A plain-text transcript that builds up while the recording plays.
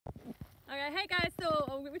Okay, hey guys,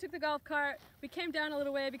 so we took the golf cart, we came down a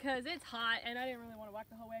little way because it's hot and I didn't really want to walk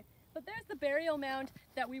the whole way. But there's the burial mound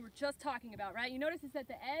that we were just talking about, right? You notice it's at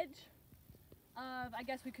the edge of, I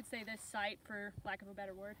guess we could say, this site, for lack of a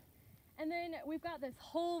better word. And then we've got this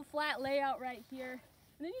whole flat layout right here.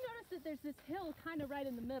 And then you notice that there's this hill kind of right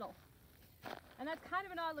in the middle. And that's kind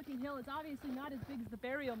of an odd looking hill. It's obviously not as big as the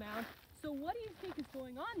burial mound. So what do you think is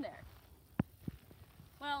going on there?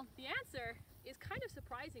 Well, the answer is kind of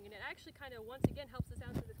surprising, and it actually kind of once again helps us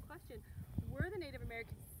answer this question: were the Native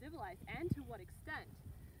Americans civilized, and to what extent?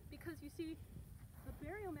 Because you see, the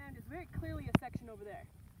burial mound is very clearly a section over there.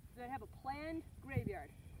 They have a planned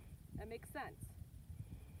graveyard. That makes sense.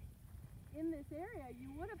 In this area,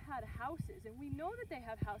 you would have had houses, and we know that they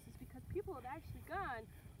have houses because people have actually gone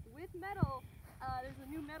with metal. There's a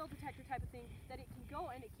new metal detector type of thing that it can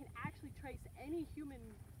go and it can actually trace any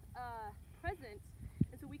human presence.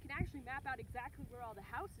 And so we can actually map out exactly where all the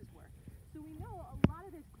houses were. So we know a lot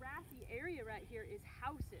of this grassy area right here is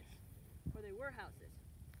houses, or they were houses.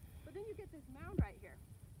 But then you get this mound right here.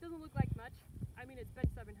 Doesn't look like much. I mean, it's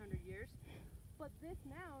been 700 years. But this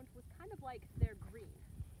mound was kind of like their green.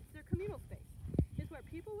 It's their communal space. It's where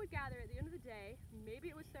people would gather at the end of the day.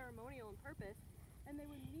 Maybe it was ceremonial in purpose, and they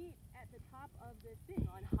would meet at the top of this thing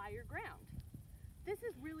on higher ground. This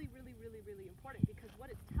is really, really, really, really important, because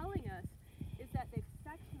what it's telling us is that they've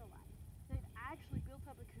sectionalized. They've actually built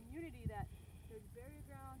up a community that there's burial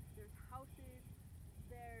ground, there's houses,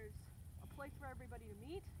 there's a place for everybody to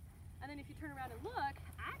meet. And then if you turn around and look,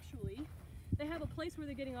 actually, they have a place where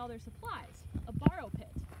they're getting all their supplies, a borrow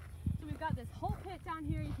pit. So we've got this whole pit down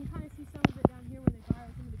here. You can kind of see some of it down here where they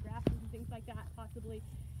borrow some of the grasses and things like that, possibly.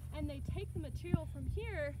 And they take the material from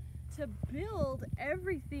here to build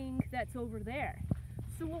everything that's over there.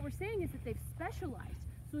 So what we're saying is that they've specialized.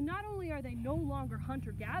 So not only are they no longer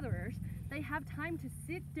hunter-gatherers, they have time to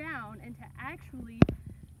sit down and to actually,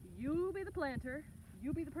 you be the planter,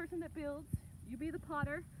 you be the person that builds, you be the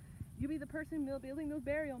potter, you be the person building those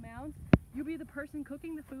burial mounds, you be the person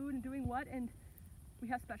cooking the food and doing what, and we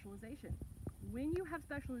have specialization. When you have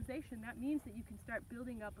specialization, that means that you can start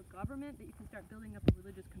building up a government, that you can start building up a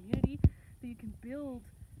religious community, that you can build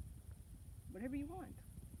whatever you want.